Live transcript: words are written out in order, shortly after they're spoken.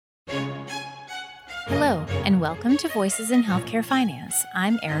Hello, and welcome to Voices in Healthcare Finance.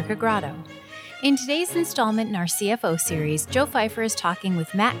 I'm Erica Grotto. In today's installment in our CFO series, Joe Fifer is talking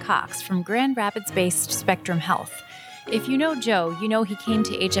with Matt Cox from Grand Rapids-based Spectrum Health. If you know Joe, you know he came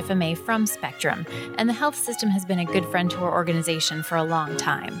to HFMA from Spectrum, and the health system has been a good friend to our organization for a long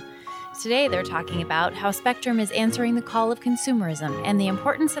time. Today, they're talking about how Spectrum is answering the call of consumerism and the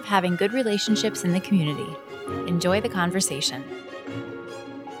importance of having good relationships in the community. Enjoy the conversation.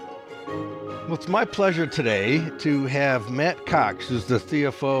 Well, it's my pleasure today to have Matt Cox, who's the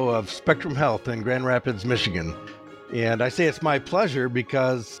CFO of Spectrum Health in Grand Rapids, Michigan. And I say it's my pleasure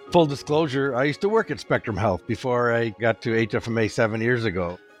because, full disclosure, I used to work at Spectrum Health before I got to HFMA 7 years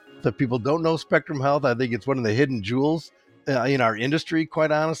ago. If people don't know Spectrum Health, I think it's one of the hidden jewels in our industry,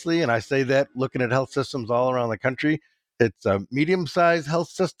 quite honestly. And I say that looking at health systems all around the country. It's a medium-sized health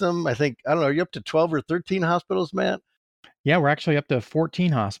system. I think, I don't know, are you up to 12 or 13 hospitals, Matt? Yeah, we're actually up to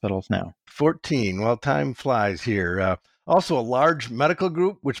 14 hospitals now. 14. Well, time flies here. Also a large medical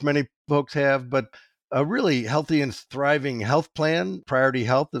group, which many folks have, but a really healthy and thriving health plan. Priority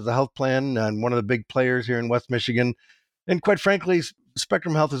Health is a health plan and one of the big players here in West Michigan. And quite frankly,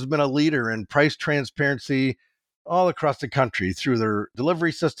 Spectrum Health has been a leader in price transparency all across the country through their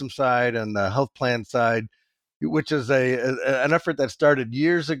delivery system side and the health plan side, which is an effort that started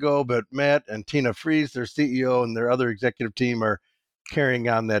years ago, but Matt and Tina Fries, their CEO, and their other executive team are carrying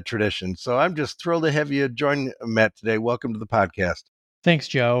on that tradition. So I'm just thrilled to have you join Matt today. Welcome to the podcast. Thanks,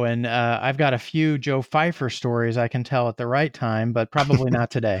 Joe. And I've got a few Joe Fifer stories I can tell at the right time, but probably not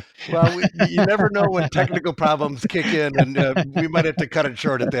today. Well, you never know when technical problems kick in, and we might have to cut it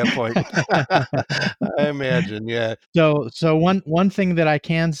short at that point. I imagine, yeah. So one thing that I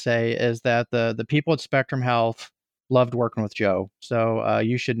can say is that the people at Spectrum Health loved working with Joe. So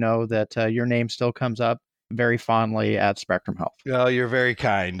you should know that your name still comes up very fondly at Spectrum Health. Well, you're very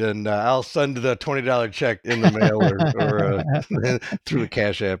kind, and I'll send the $20 check in the mail or through a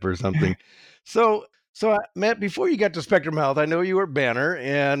Cash App or something. So Matt, before you got to Spectrum Health, I know you were Banner,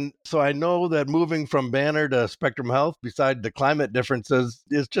 and so I know that moving from Banner to Spectrum Health, beside the climate differences,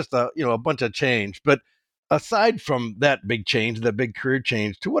 is just a bunch of change. But aside from that big change, that big career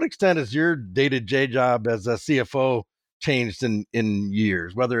change, to what extent is your day-to-day job as a CFO changed in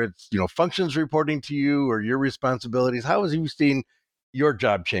years, whether it's, functions reporting to you or your responsibilities? How have you seen your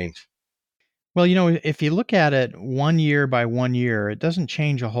job change? Well, if you look at it 1 year by 1 year, it doesn't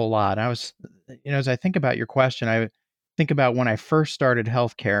change a whole lot. As I think about your question, I think about when I first started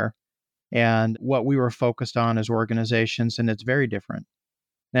healthcare and what we were focused on as organizations, and it's very different.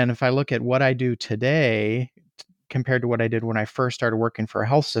 And if I look at what I do today compared to what I did when I first started working for a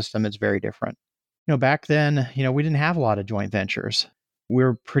health system, it's very different. Back then, we didn't have a lot of joint ventures. We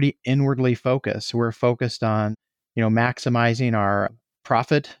were pretty inwardly focused. We're focused on, maximizing our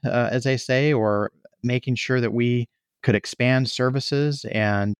profit, as they say, or making sure that we could expand services.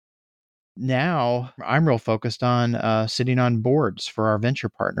 And now I'm real focused on sitting on boards for our venture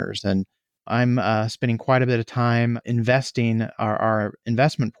partners. And I'm spending quite a bit of time investing our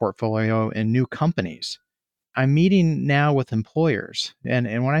investment portfolio in new companies. I'm meeting now with employers. And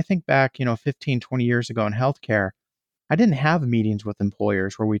when I think back, 15, 20 years ago in healthcare, I didn't have meetings with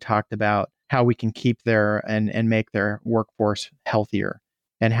employers where we talked about how we can keep their and make their workforce healthier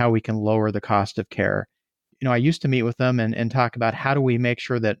and how we can lower the cost of care. I used to meet with them and talk about how do we make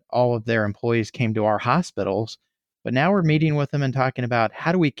sure that all of their employees came to our hospitals. But now we're meeting with them and talking about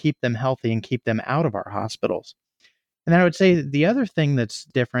how do we keep them healthy and keep them out of our hospitals. And then I would say the other thing that's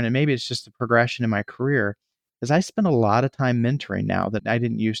different, and maybe it's just the progression in my career, is I spend a lot of time mentoring now that I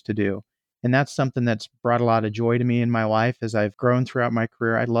didn't used to do. And that's something that's brought a lot of joy to me in my life as I've grown throughout my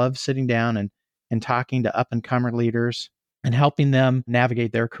career. I love sitting down and talking to up-and-comer leaders and helping them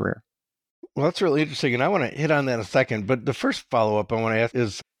navigate their career. Well, that's really interesting, and I want to hit on that in a second. But the first follow-up I want to ask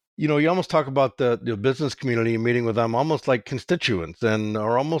is, you almost talk about the business community, meeting with them almost like constituents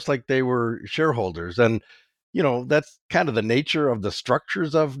or almost like they were shareholders. And that's kind of the nature of the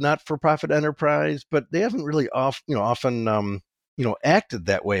structures of not-for-profit enterprise, but they haven't really often acted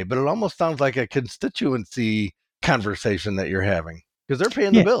that way. But it almost sounds like a constituency conversation that you're having because they're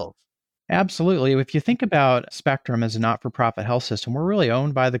paying the bills. Absolutely. If you think about Spectrum as a not-for-profit health system, we're really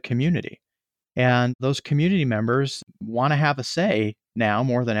owned by the community. And those community members want to have a say now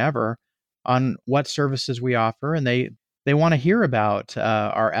more than ever on what services we offer. And they want to hear about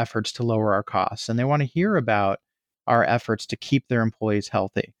our efforts to lower our costs, and they want to hear about our efforts to keep their employees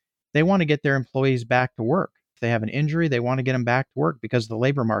healthy. They want to get their employees back to work. If they have an injury, they want to get them back to work because the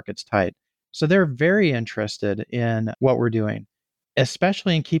labor market's tight. So they're very interested in what we're doing,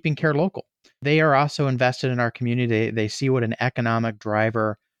 especially in keeping care local. They are also invested in our community. They see what an economic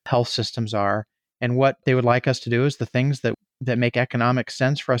driver health systems are. And what they would like us to do is the things that make economic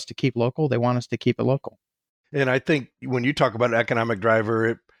sense for us to keep local, they want us to keep it local. And I think when you talk about an economic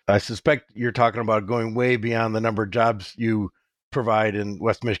driver, I suspect you're talking about going way beyond the number of jobs you provide in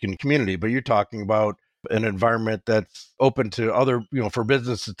West Michigan community, but you're talking about an environment that's open to other, for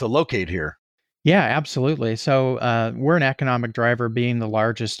businesses to locate here. Yeah, absolutely. So we're an economic driver, being the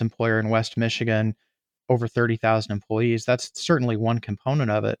largest employer in West Michigan, over 30,000 employees. That's certainly one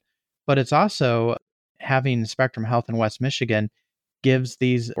component of it. But it's also having Spectrum Health in West Michigan gives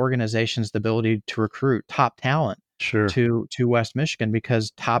these organizations the ability to recruit top talent Sure. to West Michigan,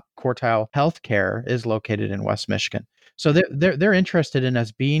 because top quartile healthcare is located in West Michigan. So they're interested in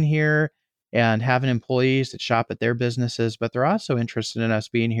us being here and having employees that shop at their businesses, but they're also interested in us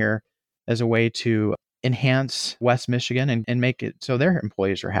being here as a way to enhance West Michigan and make it so their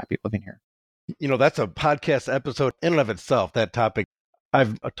employees are happy living here. That's a podcast episode in and of itself, that topic.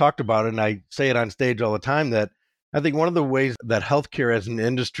 I've talked about it, and I say it on stage all the time, that I think one of the ways that healthcare as an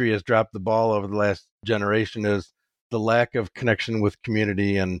industry has dropped the ball over the last generation is the lack of connection with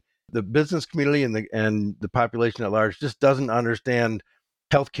community, and the business community and the population at large just doesn't understand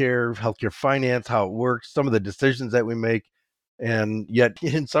healthcare finance, how it works, some of the decisions that we make. And yet,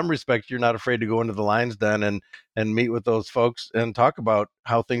 in some respects, you're not afraid to go into the Lions Den and meet with those folks and talk about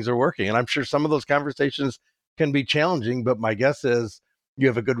how things are working. And I'm sure some of those conversations can be challenging, but my guess is you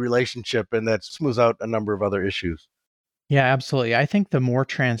have a good relationship and that smooths out a number of other issues. Yeah, absolutely. I think the more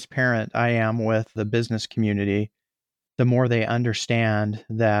transparent I am with the business community, the more they understand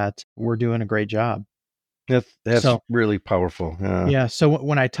that we're doing a great job. That's So, really powerful. Yeah. yeah. So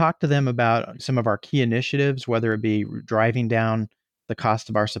when I talk to them about some of our key initiatives, whether it be driving down the cost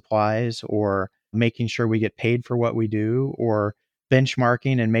of our supplies, or making sure we get paid for what we do, or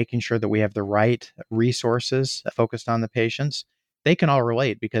benchmarking and making sure that we have the right resources focused on the patients, they can all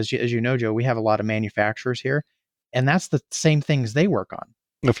relate because, as you know, Joe, we have a lot of manufacturers here, and that's the same things they work on.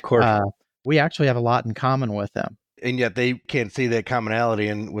 Of course. We actually have a lot in common with them. And yet they can't see that commonality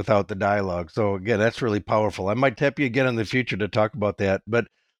and without the dialogue. So again, that's really powerful. I might tap you again in the future to talk about that. But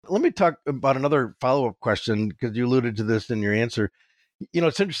let me talk about another follow-up question, because you alluded to this in your answer.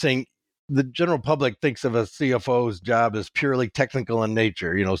 It's interesting. The general public thinks of a CFO's job as purely technical in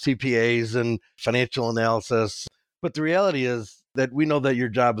nature, CPAs and financial analysis. But the reality is that we know that your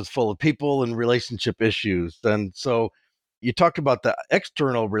job is full of people and relationship issues. And so you talked about the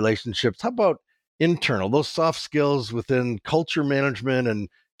external relationships. How about internal, those soft skills within culture management and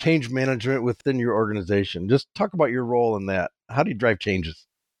change management within your organization? Just talk about your role in that. How do you drive changes?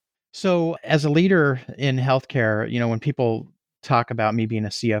 So, as a leader in healthcare, when people talk about me being a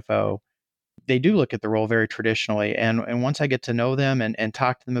CFO, they do look at the role very traditionally. And once I get to know them and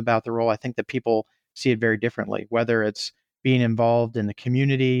talk to them about the role, I think that people see it very differently, whether it's being involved in the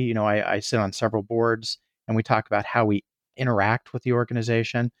community. I sit on several boards, and we talk about how we interact with the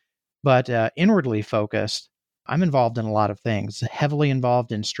organization. But inwardly focused, I'm involved in a lot of things, heavily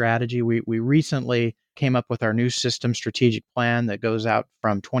involved in strategy. We recently came up with our new system strategic plan that goes out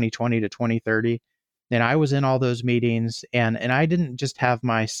from 2020 to 2030. And I was in all those meetings, and I didn't just have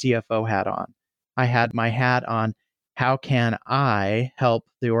my CFO hat on. I had my hat on, how can I help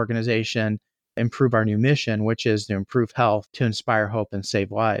the organization improve our new mission, which is to improve health, to inspire hope, and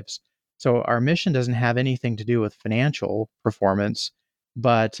save lives. So our mission doesn't have anything to do with financial performance,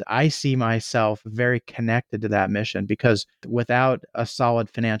 but I see myself very connected to that mission, because without a solid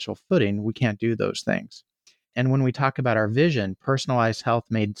financial footing, we can't do those things. And when we talk about our vision, personalized health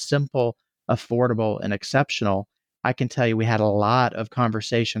made simple, affordable, and exceptional, I can tell you we had a lot of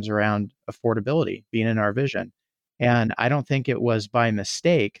conversations around affordability being in our vision. And I don't think it was by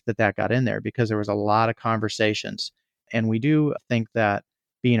mistake that that got in there, because there was a lot of conversations. And we do think that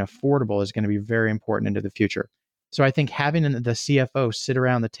being affordable is going to be very important into the future. So I think having the CFO sit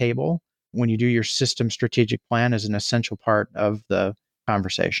around the table when you do your system strategic plan is an essential part of the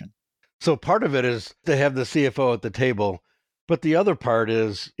conversation. So part of it is to have the CFO at the table, but the other part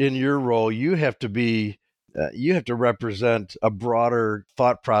is, in your role, you have to represent a broader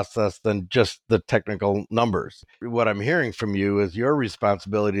thought process than just the technical numbers. What I'm hearing from you is your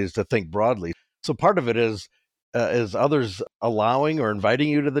responsibility is to think broadly. So part of it is others allowing or inviting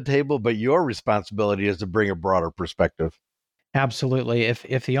you to the table, but your responsibility is to bring a broader perspective. Absolutely.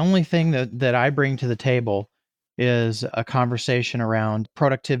 If the only thing that I bring to the table is a conversation around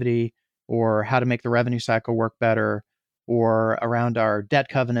productivity, or how to make the revenue cycle work better, or around our debt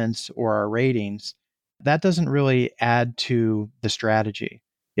covenants or our ratings, that doesn't really add to the strategy.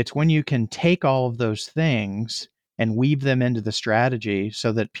 It's when you can take all of those things and weave them into the strategy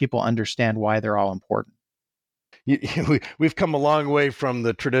so that people understand why they're all important. we've come a long way from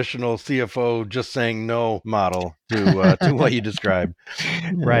the traditional CFO just saying no model to what you described.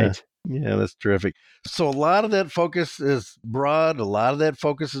 Yeah, Right. yeah, that's terrific. So a lot of that focus is broad. A lot of that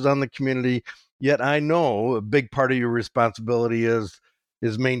focus is on the community. Yet I know a big part of your responsibility is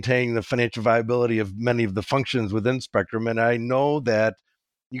maintaining the financial viability of many of the functions within Spectrum. And I know that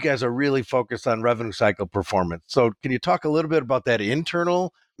you guys are really focused on revenue cycle performance. So can you talk a little bit about that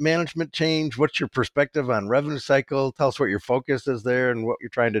internal management change? What's your perspective on revenue cycle? Tell us what your focus is there and what you're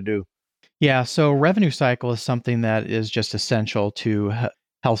trying to do. Yeah, so revenue cycle is something that is just essential to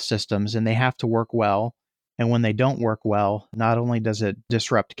health systems, and they have to work well. And when they don't work well, not only does it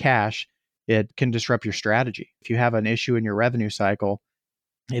disrupt cash, it can disrupt your strategy. If you have an issue in your revenue cycle,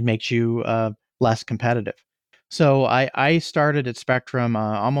 it makes you less competitive. So I started at Spectrum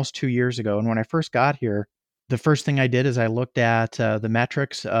almost 2 years ago. And when I first got here, the first thing I did is I looked at the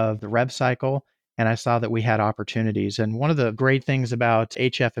metrics of the rev cycle, and I saw that we had opportunities. And one of the great things about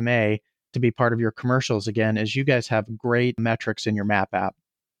HFMA to be part of your commercials again is you guys have great metrics in your map app,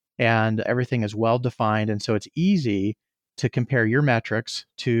 and everything is well defined. And so it's easy to compare your metrics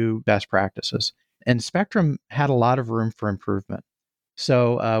to best practices. And Spectrum had a lot of room for improvement.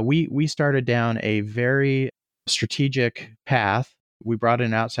 So we started down a very strategic path. We brought in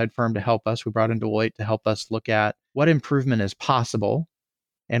an outside firm to help us. We brought in Deloitte to help us look at what improvement is possible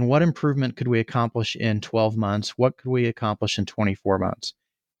and what improvement could we accomplish in 12 months? What could we accomplish in 24 months?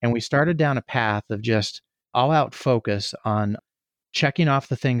 And we started down a path of just all out focus on checking off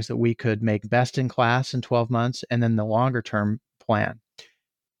the things that we could make best in class in 12 months and then the longer term plan.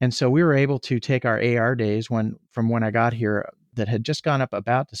 And so we were able to take our AR days from when I got here that had just gone up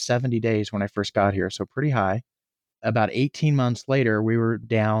about to 70 days when I first got here, so pretty high. About 18 months later, we were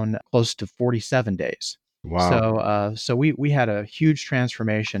down close to 47 days. Wow. So we had a huge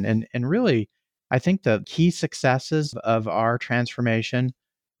transformation, and really, I think the key successes of our transformation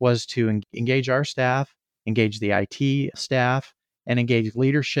was to engage our staff, engage the IT staff, and engage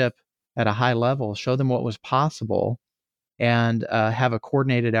leadership at a high level, show them what was possible, and have a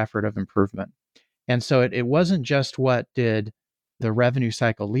coordinated effort of improvement. And so it wasn't just what did the revenue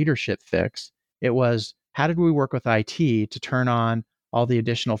cycle leadership fix, it was how did we work with IT to turn on all the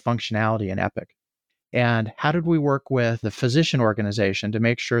additional functionality in Epic? And how did we work with the physician organization to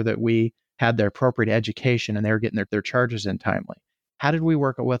make sure that we had their appropriate education and they were getting their charges in timely? How did we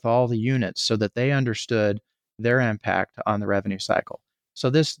work with all the units so that they understood their impact on the revenue cycle? So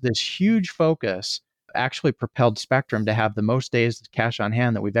this huge focus actually propelled Spectrum to have the most days cash on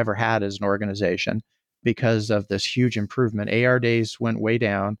hand that we've ever had as an organization because of this huge improvement. AR days went way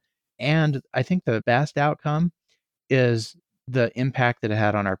down. And I think the best outcome is the impact that it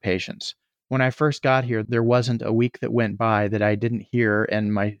had on our patients. When I first got here, there wasn't a week that went by that I didn't hear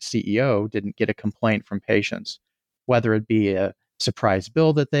and my CEO didn't get a complaint from patients, whether it be a surprise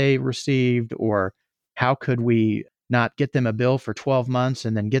bill that they received or how could we not get them a bill for 12 months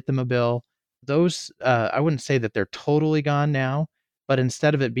and then get them a bill. Those, I wouldn't say that they're totally gone now, but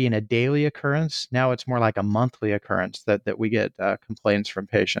instead of it being a daily occurrence, now it's more like a monthly occurrence that we get complaints from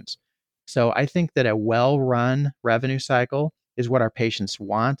patients. So I think that a well-run revenue cycle is what our patients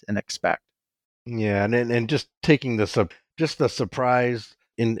want and expect. Yeah, and just taking just the surprise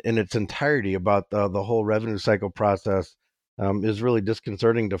in its entirety about the whole revenue cycle process is really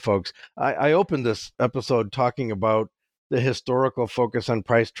disconcerting to folks. I opened this episode talking about the historical focus on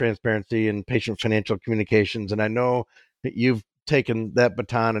price transparency and patient financial communications, and I know that you've taken that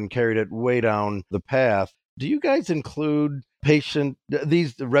baton and carried it way down the path. Do you guys include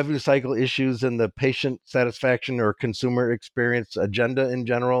these revenue cycle issues in the patient satisfaction or consumer experience agenda in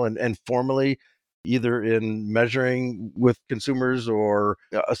general and formally either in measuring with consumers or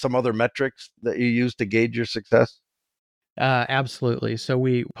some other metrics that you use to gauge your success? Absolutely. So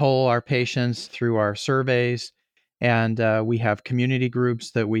we poll our patients through our surveys, and we have community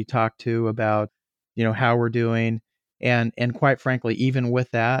groups that we talk to about, how we're doing, and quite frankly, even with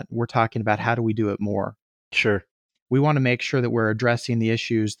that, we're talking about how do we do it more. Sure. We want to make sure that we're addressing the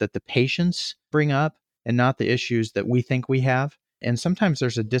issues that the patients bring up and not the issues that we think we have. And sometimes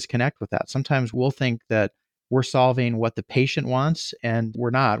there's a disconnect with that. Sometimes we'll think that we're solving what the patient wants, and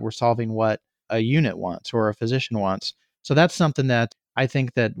we're not. We're solving what a unit wants or a physician wants. So that's something that I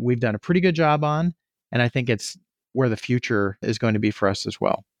think that we've done a pretty good job on. And I think it's where the future is going to be for us as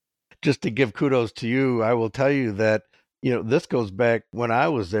well. Just to give kudos to you, I will tell you that this goes back when I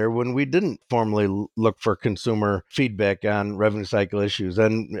was there when we didn't formally look for consumer feedback on revenue cycle issues,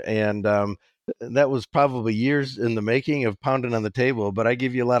 and that was probably years in the making of pounding on the table. But I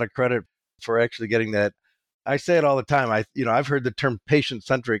give you a lot of credit for actually getting that. I say it all the time. I've heard the term patient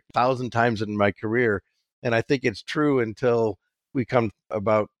centric 1,000 times in my career, And I think it's true until we come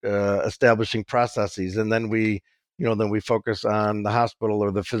about establishing processes, and then we focus on the hospital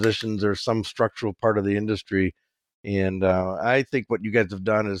or the physicians or some structural part of the industry. And I think what you guys have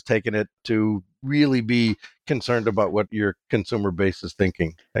done is taken it to really be concerned about what your consumer base is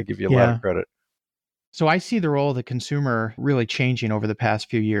thinking. I give you a lot of Yeah. credit. So I see the role of the consumer really changing over the past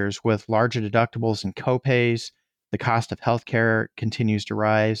few years with larger deductibles and copays. The cost of healthcare continues to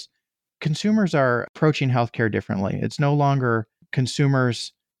rise. Consumers are approaching healthcare differently. It's no longer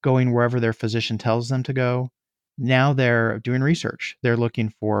consumers going wherever their physician tells them to go. Now they're doing research. They're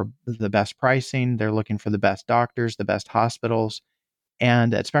looking for the best pricing. They're looking for the best doctors, the best hospitals.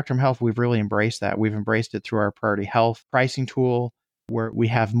 And at Spectrum Health, we've really embraced that. We've embraced it through our Priority Health pricing tool, where we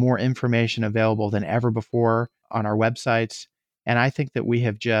have more information available than ever before on our websites. And I think that we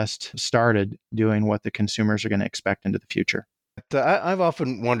have just started doing what the consumers are going to expect into the future. I've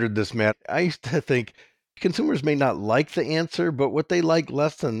often wondered this, Matt. I used to think consumers may not like the answer, but what they like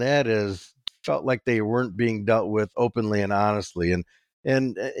less than that is felt like they weren't being dealt with openly and honestly. And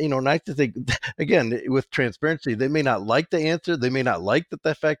I to think again with transparency, they may not like the answer, they may not like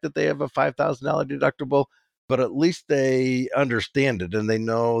the fact that they have a $5,000 deductible, but at least they understand it and they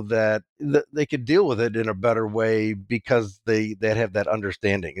know that they could deal with it in a better way because they have that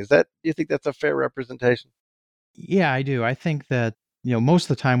understanding. Do you think that's a fair representation? Yeah, I do. I think that, most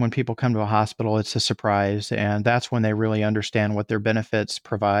of the time when people come to a hospital, it's a surprise. And that's when they really understand what their benefits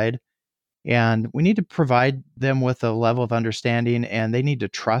provide. And we need to provide them with a level of understanding, and they need to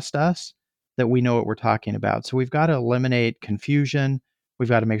trust us that we know what we're talking about. So we've got to eliminate confusion. We've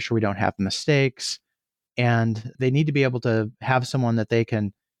got to make sure we don't have mistakes. And they need to be able to have someone that they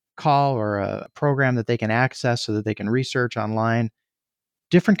can call or a program that they can access so that they can research online.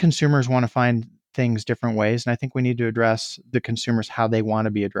 Different consumers want to find things different ways. And I think we need to address the consumers how they want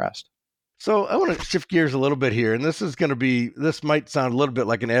to be addressed. So I want to shift gears a little bit here, and this might sound a little bit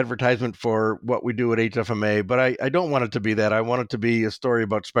like an advertisement for what we do at HFMA, but I don't want it to be that. I want it to be a story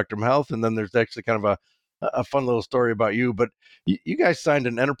about Spectrum Health, and then there's actually kind of a fun little story about you. But you guys signed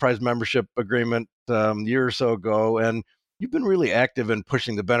an enterprise membership agreement a year or so ago, and you've been really active in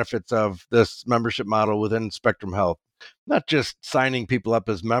pushing the benefits of this membership model within Spectrum Health. Not just signing people up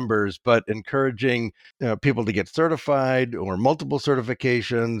as members, but encouraging people to get certified or multiple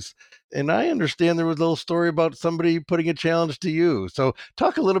certifications. And I understand there was a little story about somebody putting a challenge to you. So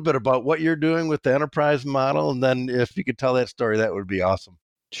talk a little bit about what you're doing with the enterprise model. And then if you could tell that story, that would be awesome.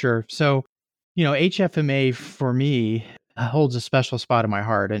 Sure. So, HFMA for me holds a special spot in my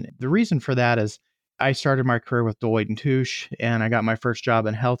heart. And the reason for that is I started my career with Deloitte and Touche, and I got my first job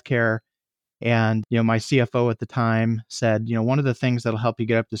in healthcare. And, my CFO at the time said, one of the things that'll help you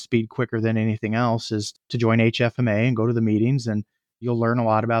get up to speed quicker than anything else is to join HFMA and go to the meetings, and you'll learn a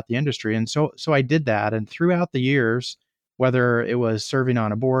lot about the industry. And so I did that. And throughout the years, whether it was serving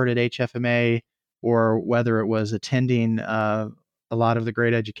on a board at HFMA or whether it was attending a lot of the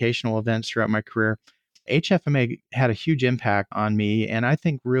great educational events throughout my career, HFMA had a huge impact on me, and I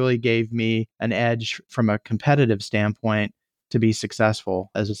think really gave me an edge from a competitive standpoint to be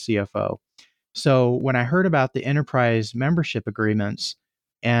successful as a CFO. So when I heard about the enterprise membership agreements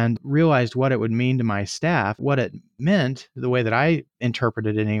and realized what it would mean to my staff, what it meant, the way that I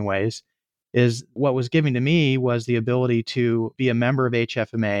interpreted it anyways, is what was given to me was the ability to be a member of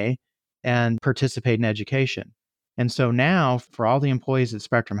HFMA and participate in education. And so now for all the employees at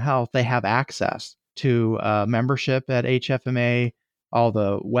Spectrum Health, they have access to membership at HFMA, all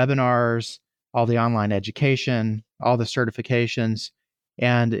the webinars, all the online education, all the certifications.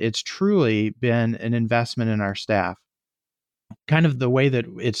 And it's truly been an investment in our staff. Kind of the way that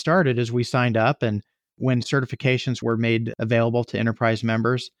it started is we signed up, and when certifications were made available to enterprise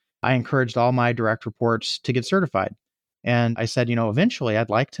members, I encouraged all my direct reports to get certified. And I said, eventually I'd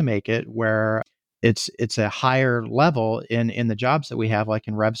like to make it where it's a higher level in the jobs that we have, like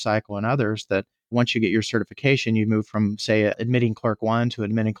in RevCycle and others, that once you get your certification, you move from, say, admitting clerk 1 to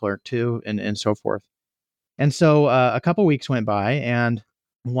admitting clerk 2 and so forth. And so a couple weeks went by, and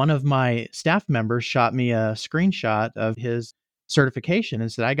one of my staff members shot me a screenshot of his certification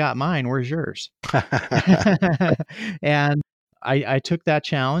and said, "I got mine. Where's yours?" And I took that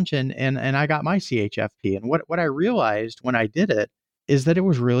challenge and I got my CHFP. And what I realized when I did it is that it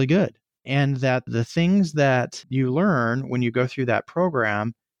was really good, and that the things that you learn when you go through that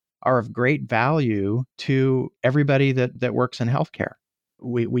program are of great value to everybody that works in healthcare.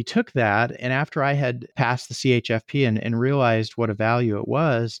 We took that, and after I had passed the CHFP and realized what a value it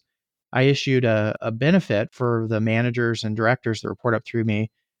was, I issued a benefit for the managers and directors that report up through me,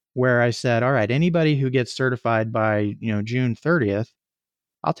 where I said, all right, anybody who gets certified by June 30th,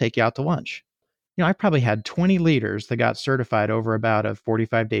 I'll take you out to lunch. I probably had 20 leaders that got certified over about a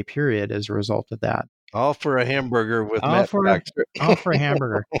 45-day period as a result of that. All for a hamburger with All Matt for Cox. all for a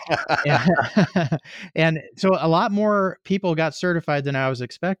hamburger. And and so a lot more people got certified than I was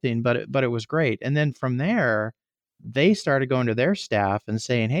expecting, but it was great. And then from there, they started going to their staff and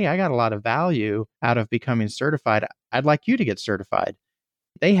saying, "Hey, I got a lot of value out of becoming certified. I'd like you to get certified."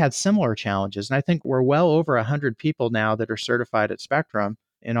 They had similar challenges, and I think we're well over 100 people now that are certified at Spectrum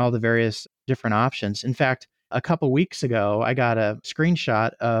in all the various different options. In fact, a couple weeks ago, I got a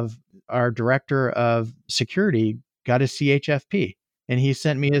screenshot of our director of security got his CHFP, and he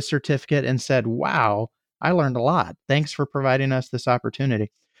sent me his certificate and said, "Wow, I learned a lot. Thanks for providing us this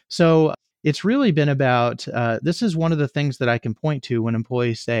opportunity." So it's really been about this is one of the things that I can point to when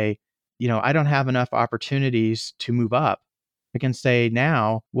employees say, I don't have enough opportunities to move up. I can say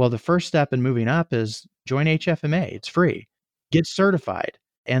now, well, the first step in moving up is join HFMA. It's free. Get certified,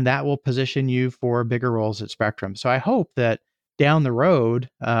 and that will position you for bigger roles at Spectrum. So I hope that down the road,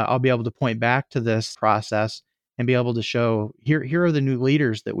 I'll be able to point back to this process and be able to show here are the new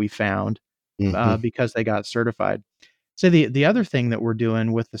leaders that we found Mhm. because they got certified. So the other thing that we're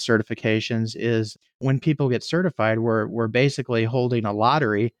doing with the certifications is when people get certified, we're basically holding a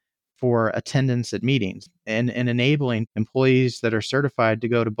lottery for attendance at meetings and enabling employees that are certified to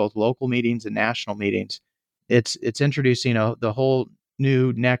go to both local meetings and national meetings. It's introducing the whole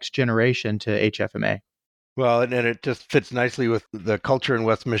new next generation to HFMA. Well, and it just fits nicely with the culture in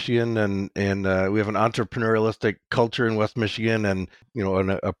West Michigan, and we have an entrepreneurialistic culture in West Michigan, and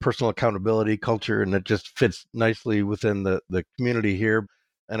and a personal accountability culture, and it just fits nicely within the community here.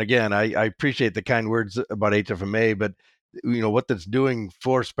 And again, I appreciate the kind words about HFMA, but what that's doing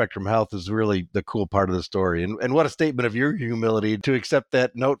for Spectrum Health is really the cool part of the story. And what a statement of your humility to accept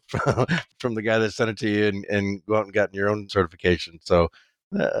that note from the guy that sent it to you and go out and gotten your own certification. So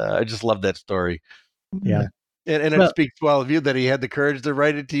I just love that story. Yeah. And it Well, speaks well of you that he had the courage to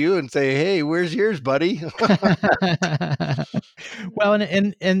write it to you and say, "Hey, where's yours, buddy?" well,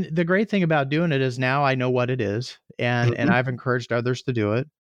 and the great thing about doing it is now I know what it is, and Mhm. I've encouraged others to do it.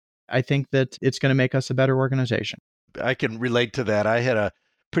 I think that it's going to make us a better organization. I can relate to that. I had a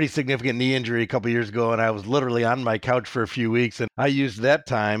pretty significant knee injury a couple years ago, and I was literally on my couch for a few weeks, and I used that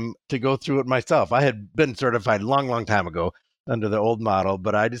time to go through it myself. I had been certified a long, long time ago under the old model,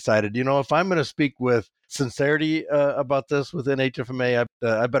 but I decided, if I'm going to speak with sincerity about this within HFMA,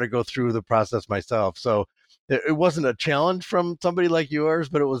 I better go through the process myself. So it wasn't a challenge from somebody like yours,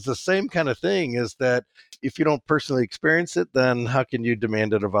 but it was the same kind of thing, is that if you don't personally experience it, then how can you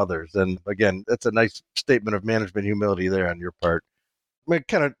demand it of others? And again, that's a nice statement of management humility there on your part. We're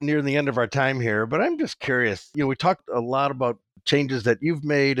kind of near the end of our time here, but I'm just curious. We talked a lot about changes that you've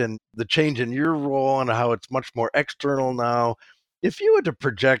made and the change in your role and how it's much more external now. If you were to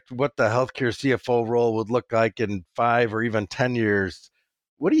project what the healthcare CFO role would look like in 5 or even 10 years,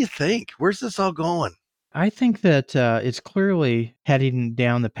 what do you think? Where's this all going? I think that it's clearly heading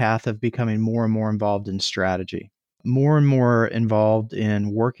down the path of becoming more and more involved in strategy, more and more involved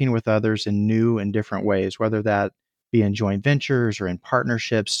in working with others in new and different ways, whether that be in joint ventures or in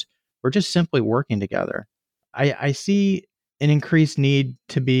partnerships or just simply working together. I see an increased need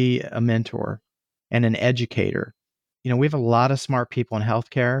to be a mentor and an educator. We have a lot of smart people in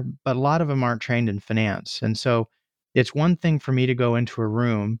healthcare, but a lot of them aren't trained in finance. And so it's one thing for me to go into a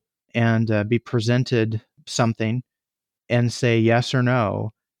room and be presented something and say yes or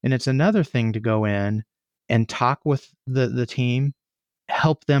no. And it's another thing to go in and talk with the team,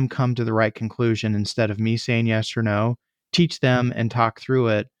 help them come to the right conclusion instead of me saying yes or no, teach them and talk through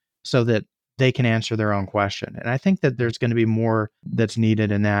it so that they can answer their own question. And I think that there's going to be more that's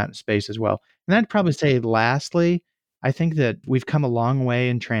needed in that space as well. And I'd probably say lastly, I think that we've come a long way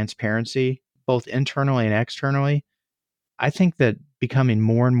in transparency, both internally and externally. I think that becoming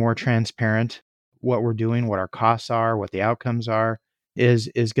more and more transparent, what we're doing, what our costs are, what the outcomes are, is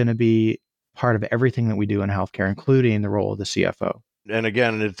going to be part of everything that we do in healthcare, including the role of the CFO. And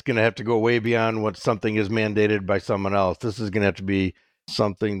again, it's going to have to go way beyond what something is mandated by someone else. This is going to have to be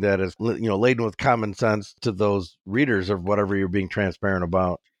something that is, laden with common sense to those readers of whatever you're being transparent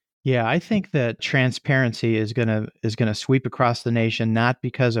about. Yeah, I think that transparency is gonna sweep across the nation, not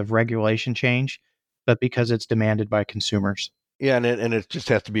because of regulation change, but because it's demanded by consumers. Yeah, and it just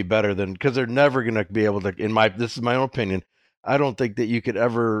has to be better than, because they're never going to be able to. This is my own opinion. I don't think that you could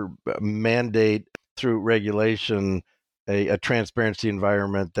ever mandate through regulation a transparency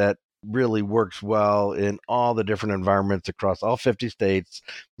environment that really works well in all the different environments across all 50 states.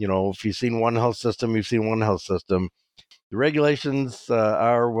 If you've seen one health system, you've seen one health system. The regulations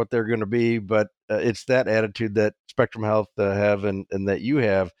are what they're going to be, but it's that attitude that Spectrum Health have and that you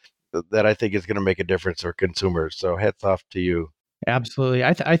have. that I think is going to make a difference for consumers. So hats off to you. Absolutely.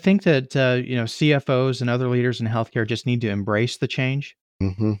 I think that CFOs and other leaders in healthcare just need to embrace the change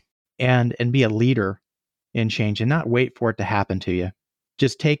Mm-hmm. and be a leader in change and not wait for it to happen to you.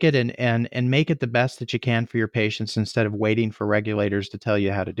 Just take it and make it the best that you can for your patients instead of waiting for regulators to tell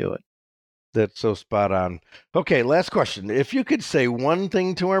you how to do it. That's so spot on. Okay, last question. If you could say one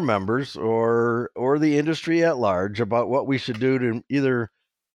thing to our members or the industry at large about what we should do to either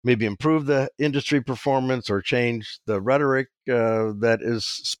maybe improve the industry performance or change the rhetoric that is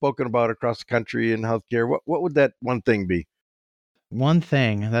spoken about across the country in healthcare, what would that one thing be? One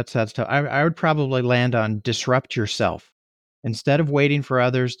thing that's tough. I would probably land on disrupt yourself. Instead of waiting for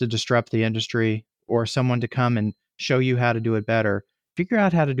others to disrupt the industry or someone to come and show you how to do it better, figure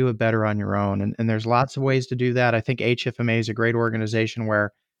out how to do it better on your own. And there's lots of ways to do that. I think HFMA is a great organization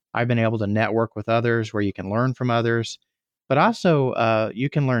where I've been able to network with others, where you can learn from others, but also you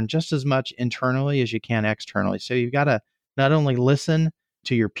can learn just as much internally as you can externally. So you've got to not only listen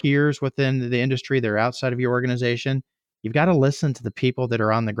to your peers within the industry that are outside of your organization, you've got to listen to the people that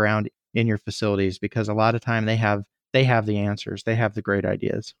are on the ground in your facilities because a lot of time they have the answers. They have the great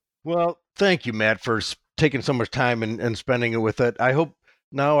ideas. Well, thank you, Matt, for taking so much time and spending it with it. I hope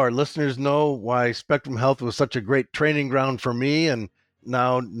now our listeners know why Spectrum Health was such a great training ground for me, and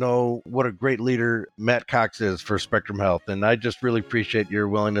now know what a great leader Matt Cox is for Spectrum Health. And I just really appreciate your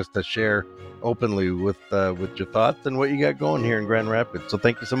willingness to share openly with your thoughts and what you got going here in Grand Rapids. So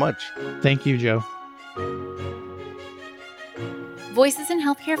thank you so much. Thank you, Joe. Voices in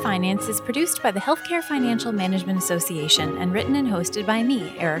Healthcare Finance is produced by the Healthcare Financial Management Association and written and hosted by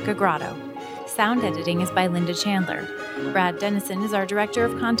me, Erica Grotto. Sound editing is by Linda Chandler. Brad Dennison is our Director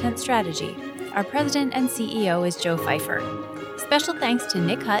of Content Strategy. Our President and CEO is Joe Fifer. Special thanks to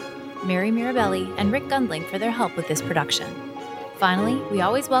Nick Hutt, Mary Mirabelli, and Rick Gundling for their help with this production. Finally, we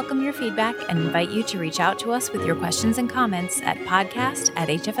always welcome your feedback and invite you to reach out to us with your questions and comments at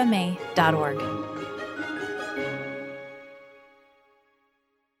podcast@hfma.org.